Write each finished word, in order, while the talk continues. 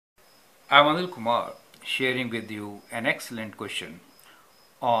I'm Anil Kumar, sharing with you an excellent question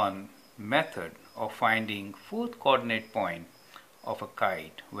on method of finding fourth coordinate point of a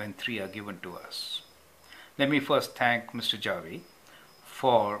kite when three are given to us. Let me first thank Mr. Javed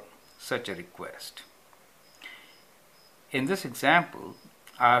for such a request. In this example,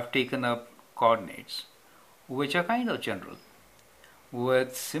 I have taken up coordinates which are kind of general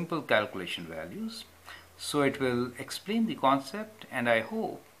with simple calculation values, so it will explain the concept, and I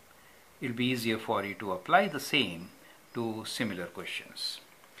hope it'll be easier for you to apply the same to similar questions.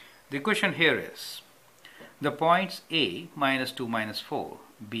 The question here is, the points A minus 2 minus 4,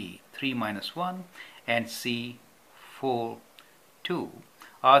 B 3 minus 1, and C 4, 2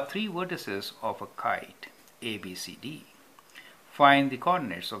 are three vertices of a kite A, B, C, D. Find the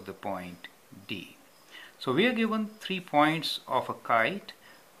coordinates of the point D. So we are given 3 points of a kite.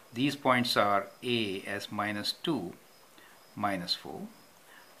 These points are A as minus 2, minus 4.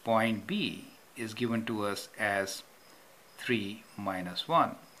 Point B is given to us as 3, minus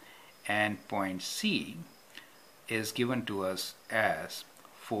 1. And point C is given to us as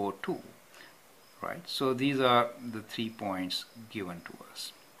 4, 2. Right? So these are the 3 points given to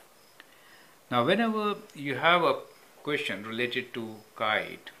us. Now whenever you have a question related to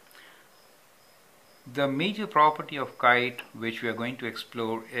kite, the major property of kite which we are going to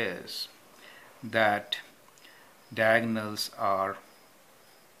explore is that diagonals are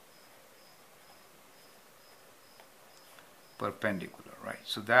perpendicular, right?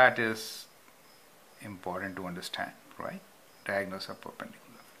 So that is important to understand, right? Diagonals are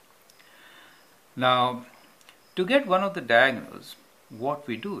perpendicular. Now, to get one of the diagonals, what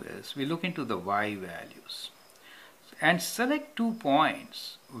we do is we look into the y values and select 2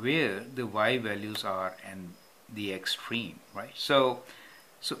 points where the y values are in the extreme, right? So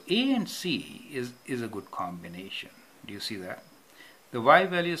A and C is a good combination. Do you see that? The y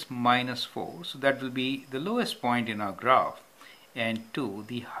value is minus 4, so that will be the lowest point in our graph, and 2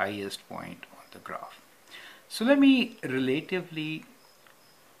 the highest point on the graph. So let me relatively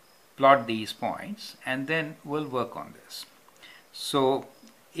plot these points and then we'll work on this. So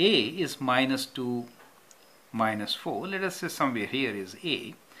A is minus 2, minus 4. Let us say somewhere here is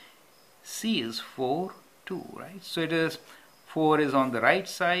A. C is 4, 2, right? So it is 4 is on the right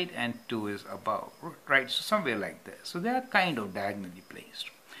side and 2 is above, right? So somewhere like this. So they are kind of diagonally placed.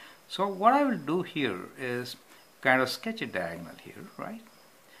 So what I will do here is kind of sketch a diagonal here, right?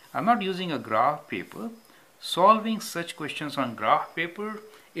 I'm not using a graph paper. Solving such questions on graph paper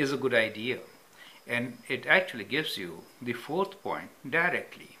is a good idea, and it actually gives you the fourth point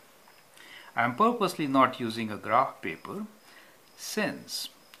directly. I'm purposely not using a graph paper since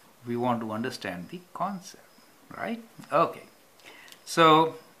we want to understand the concept, right? Okay.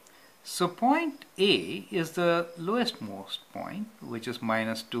 So point A is the lowest most point, which is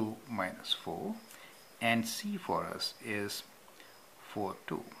minus 2, minus 4, and C for us is 4,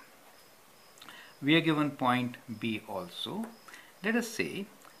 2. We are given point B also. Let us say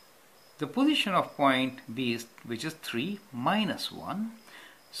the position of point B is, which is 3, minus 1.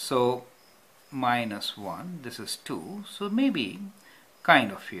 So minus 1, this is 2, so maybe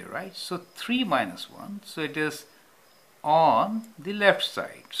kind of here, right? So 3 minus 1, so it is on the left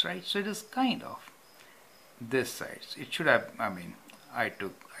side, right? So it is kind of this side. It should have, I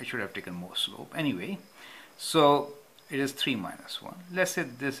should have taken more slope. Anyway, so it is 3 minus 1. Let's say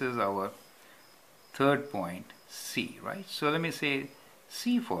this is our third point C, right? So let me say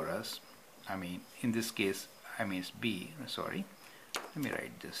C for us, in this case, it's B, sorry. Let me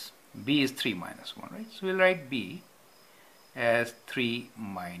write this. B is 3 minus 1, right? So we'll write B as 3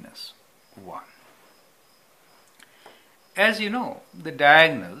 minus 1. As you know, the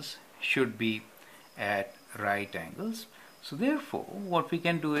diagonals should be at right angles. So therefore, what we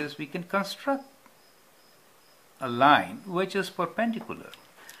can do is we can construct a line which is perpendicular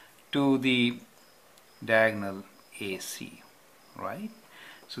to the diagonal AC, right?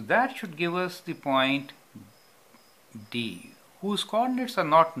 So that should give us the point D, whose coordinates are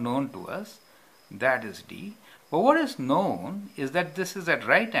not known to us, that is D. But what is known is that this is at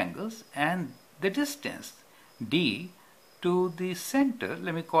right angles, and the distance D to the center,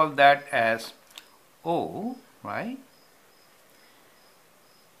 let me call that as O, right?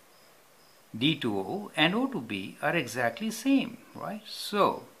 D to O and O to B are exactly same, right?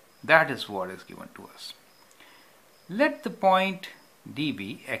 So that is what is given to us. Let the point D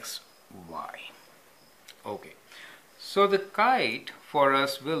be x, y. Okay. So the kite for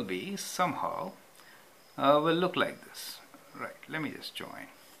us will be somehow, will look like this. Right, let me just join.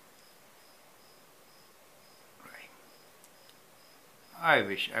 Right. I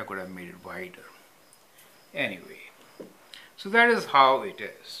wish I could have made it wider. Anyway, so that is how it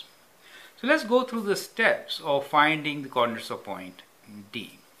is. So let's go through the steps of finding the coordinates of point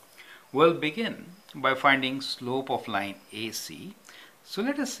D. We'll begin by finding slope of line AC. So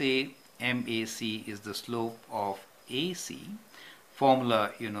let us say MAC is the slope of AC.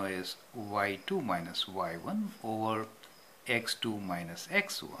 Formula is y2 minus y1 over x2 minus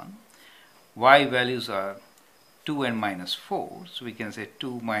x1. Y values are 2 and minus 4. So we can say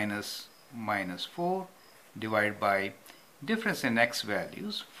 2 minus 4 divided by difference in x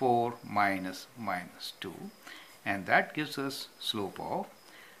values 4 minus 2, and that gives us slope of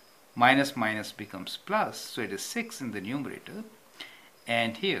minus becomes plus, so it is 6 in the numerator,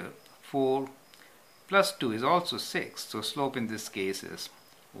 and here 4 plus 2 is also 6, so slope in this case is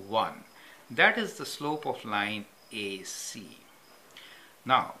 1. That is the slope of line AC.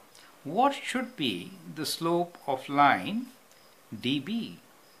 Now what should be the slope of line DB?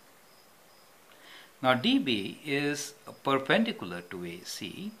 Now DB is perpendicular to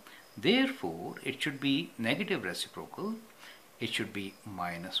AC, therefore it should be negative reciprocal, it should be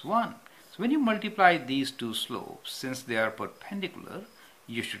minus 1. So when you multiply these two slopes, since they are perpendicular,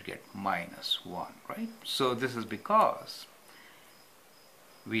 you should get minus 1, right? So this is because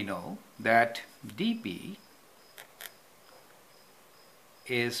we know that DB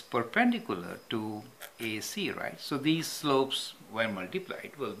is perpendicular to AC, right? So these slopes when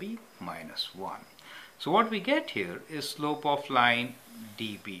multiplied will be minus 1. So what we get here is slope of line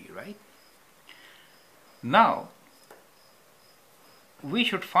DB, right? Now we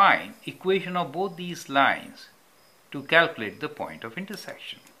should find equation of both these lines to calculate the point of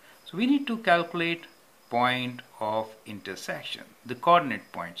intersection. So we need to calculate point of intersection, the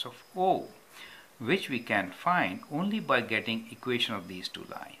coordinate points of O, which we can find only by getting equation of these two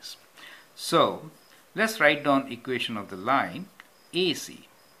lines. So let's write down equation of the line AC.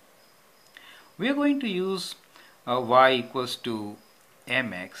 We are going to use y equals to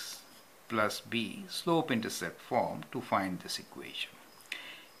mx plus b slope-intercept form to find this equation.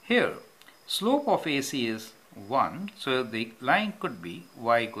 Here slope of AC is 1, so the line could be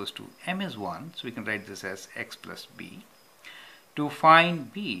y equals to m is 1, so we can write this as x plus b. To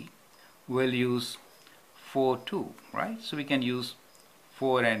find b we'll use 4, 2, right? So we can use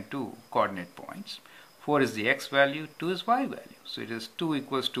 4 and 2 coordinate points. 4 is the x value, 2 is y value, so it is 2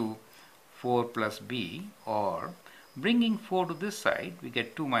 equals to 4 plus b, or bringing 4 to this side we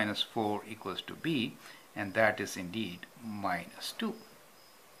get 2 minus 4 equals to b, and that is indeed minus 2.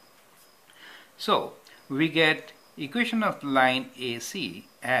 So we get equation of line AC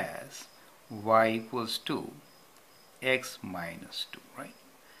as y equals to x minus 2, right?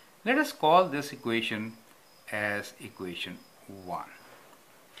 Let us call this equation as equation 1.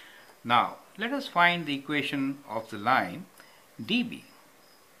 Now let us find the equation of the line DB.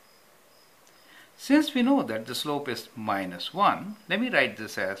 Since we know that the slope is minus 1, let me write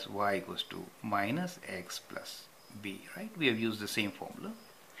this as y equals to minus x plus b, right? We have used the same formula.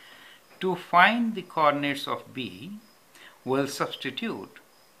 To find the coordinates of b, we'll substitute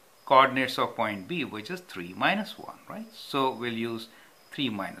coordinates of point B, which is 3 minus 1, right? So we'll use 3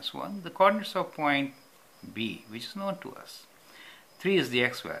 minus 1. The coordinates of point B, which is known to us. 3 is the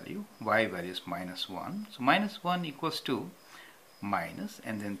x value, y value is minus 1. So minus 1 equals to minus,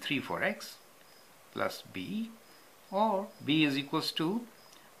 and then 3 for x, plus b, or b is equals to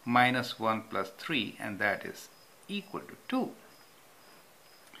minus 1 plus 3, and that is equal to 2.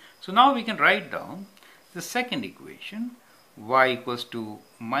 So now we can write down the second equation, y equals to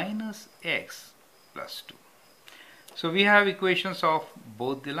minus x plus 2. So we have equations of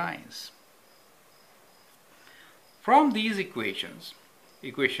both the lines. From these equations,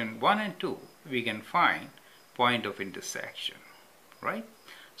 equation 1 and 2, we can find point of intersection, right?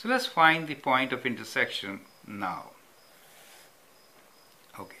 So let's find the point of intersection now.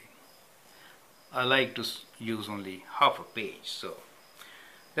 Okay, I like to use only half a page, so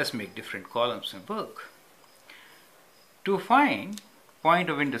let's make different columns in book. To find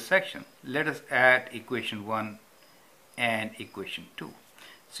point of intersection, let us add equation 1 and equation 2.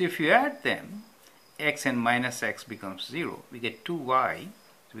 So if you add them, x and minus x becomes 0. We get 2y.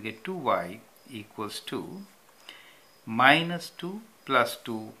 So we get 2y equals to minus 2 plus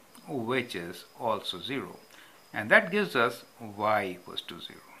 2, which is also 0. And that gives us y equals to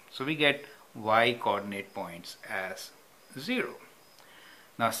 0. So we get y coordinate points as 0.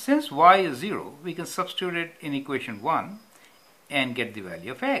 Now since y is 0, we can substitute it in equation 1 and get the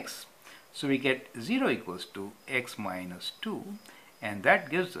value of x. So we get 0 equals to x minus 2, and that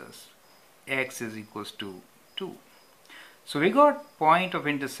gives us x is equals to 2. So we got point of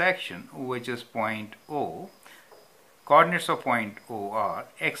intersection, which is point O. Coordinates of point O are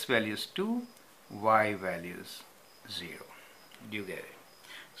x value is 2, y value is 0. Do you get it?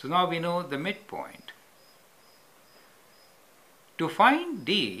 So now we know the midpoint. To find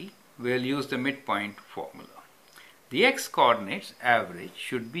D, we'll use the midpoint formula. The x coordinates average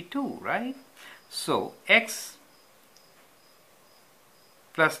should be 2, right? So x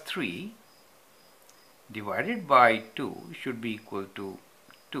plus 3 divided by 2 should be equal to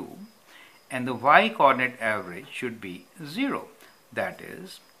 2, and the y coordinate average should be 0. That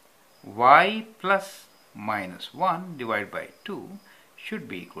is, y plus minus 1 divided by 2 should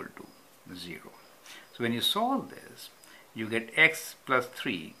be equal to 0. So when you solve this, you get x plus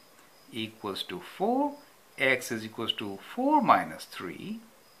 3 equals to 4, x is equals to 4 minus 3,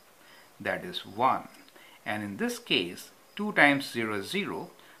 that is 1. And in this case, 2 times 0 is 0,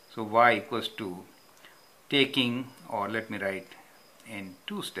 so y equals to taking, or let me write in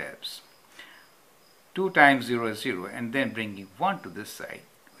 2 steps, 2 times 0 is 0, and then bringing 1 to this side.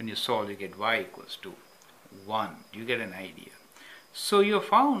 When you solve, you get y equals to 1. You get an idea. So you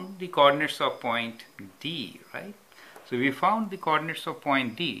found the coordinates of point D, right? So we found the coordinates of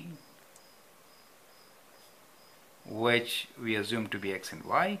point D, which we assume to be x and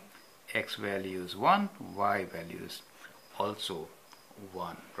y. X value is 1, y value is also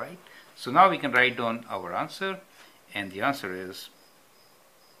 1, right? So now we can write down our answer, and the answer is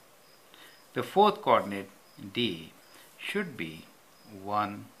the fourth coordinate D should be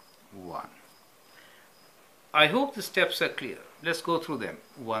 1, 1. I hope the steps are clear. Let's go through them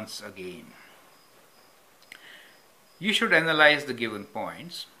once again. You should analyze the given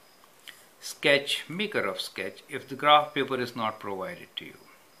points. Sketch, make a rough sketch if the graph paper is not provided to you.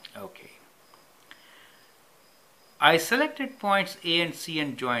 Okay. I selected points A and C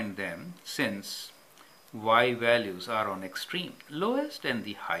and joined them since y values are on extreme, lowest and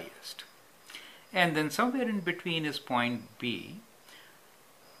the highest. And then somewhere in between is point B.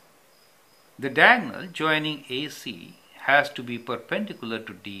 The diagonal joining AC has to be perpendicular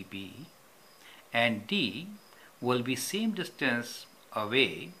to DB, and D will be same distance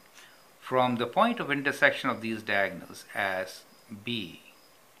away from the point of intersection of these diagonals as B.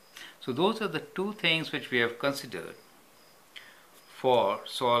 So those are the two things which we have considered for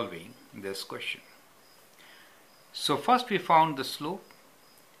solving this question. So first we found the slope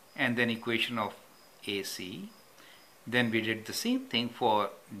and then equation of AC. Then we did the same thing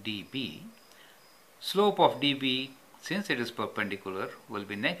for DB. Slope of DB, since it is perpendicular, will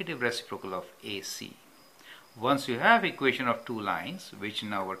be negative reciprocal of AC. Once you have equation of two lines, which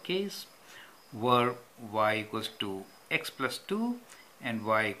in our case were y equals to x plus 2 and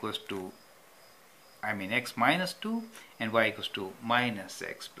y equals to, x minus 2 and y equals to minus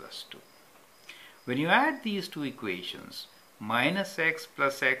x plus 2. When you add these two equations, minus x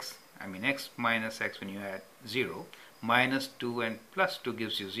plus x, x minus x, when you add 0, minus 2 and plus 2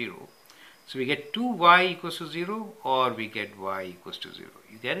 gives you 0. So we get 2y equals to 0, or we get y equals to 0.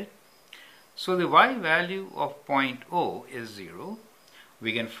 You get it? So the y value of point O is 0.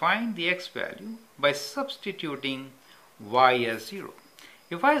 We can find the x value by substituting y as 0.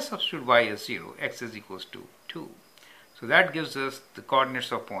 If I substitute y as 0, x is equals to 2. So that gives us the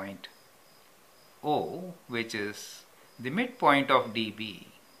coordinates of point O, which is the midpoint of DB.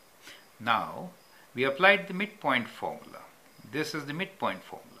 Now we applied the midpoint formula. This is the midpoint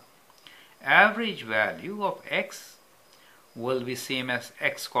formula. Average value of x will be same as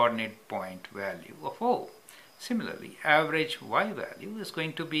x coordinate point value of O. Similarly, average y value is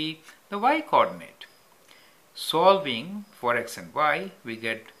going to be the y coordinate. Solving for x and y, we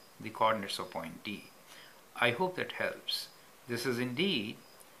get the coordinates of point D. I hope that helps. This is indeed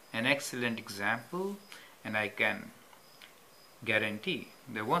an excellent example, and I can guarantee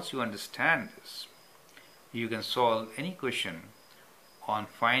that once you understand this, you can solve any question on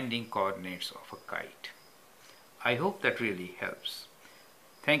finding coordinates of a kite. I hope that really helps.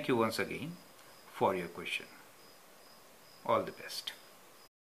 Thank you once again for your question. All the best.